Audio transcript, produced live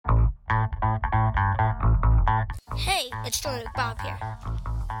Hey, it's Jordan Bob here.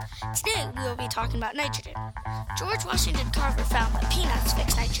 Today we will be talking about nitrogen. George Washington Carver found that peanuts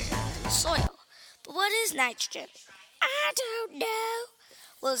fix nitrogen in the soil. But what is nitrogen? I don't know.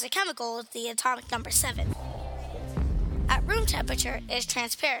 Well, it's a chemical with the atomic number 7. At room temperature, it is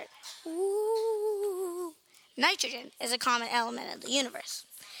transparent. Ooh. Nitrogen is a common element of the universe.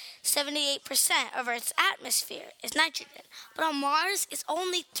 78% of Earth's atmosphere is nitrogen, but on Mars it's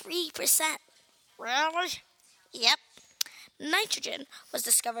only 3%. Really? Yep. Nitrogen was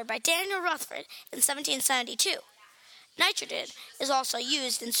discovered by Daniel Rutherford in 1772. Nitrogen is also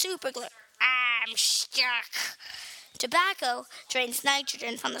used in superglue. I'm stuck. Tobacco drains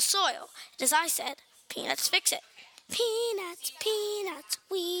nitrogen from the soil. And as I said, peanuts fix it. Peanuts, peanuts,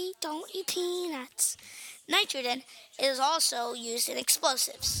 we don't eat peanuts. Nitrogen is also used in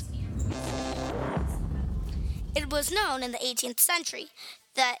explosives. It was known in the 18th century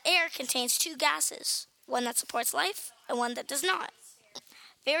that air contains two gases, one that supports life and one that does not.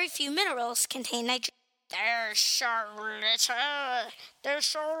 Very few minerals contain nitrogen. There's so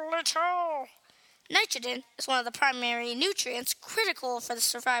little. Nitrogen is one of the primary nutrients critical for the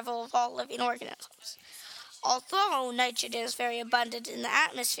survival of all living organisms. Although nitrogen is very abundant in the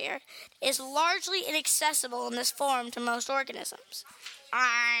atmosphere, it is largely inaccessible in this form to most organisms.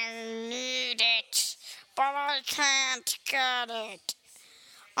 I need it, but I can't get it.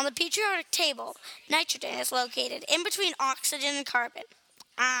 On the periodic table, nitrogen is located in between oxygen and carbon.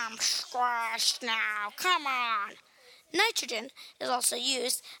 I'm squashed now, come on. Nitrogen is also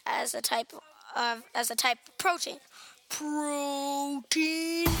used as a type of protein.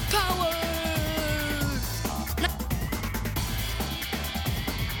 Protein power!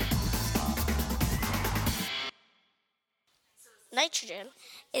 Nitrogen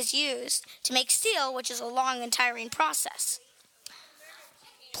is used to make steel, which is a long and tiring process.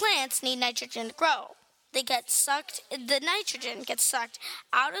 Plants need nitrogen to grow. The nitrogen gets sucked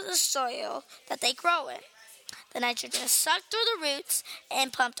out of the soil that they grow in. The nitrogen is sucked through the roots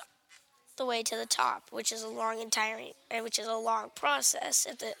and pumped the way to the top, which is a long process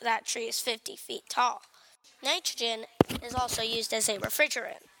if that tree is 50 feet tall. Nitrogen is also used as a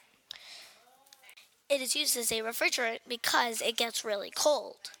refrigerant. It is used as a refrigerant because it gets really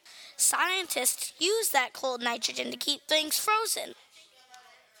cold. Scientists use that cold nitrogen to keep things frozen.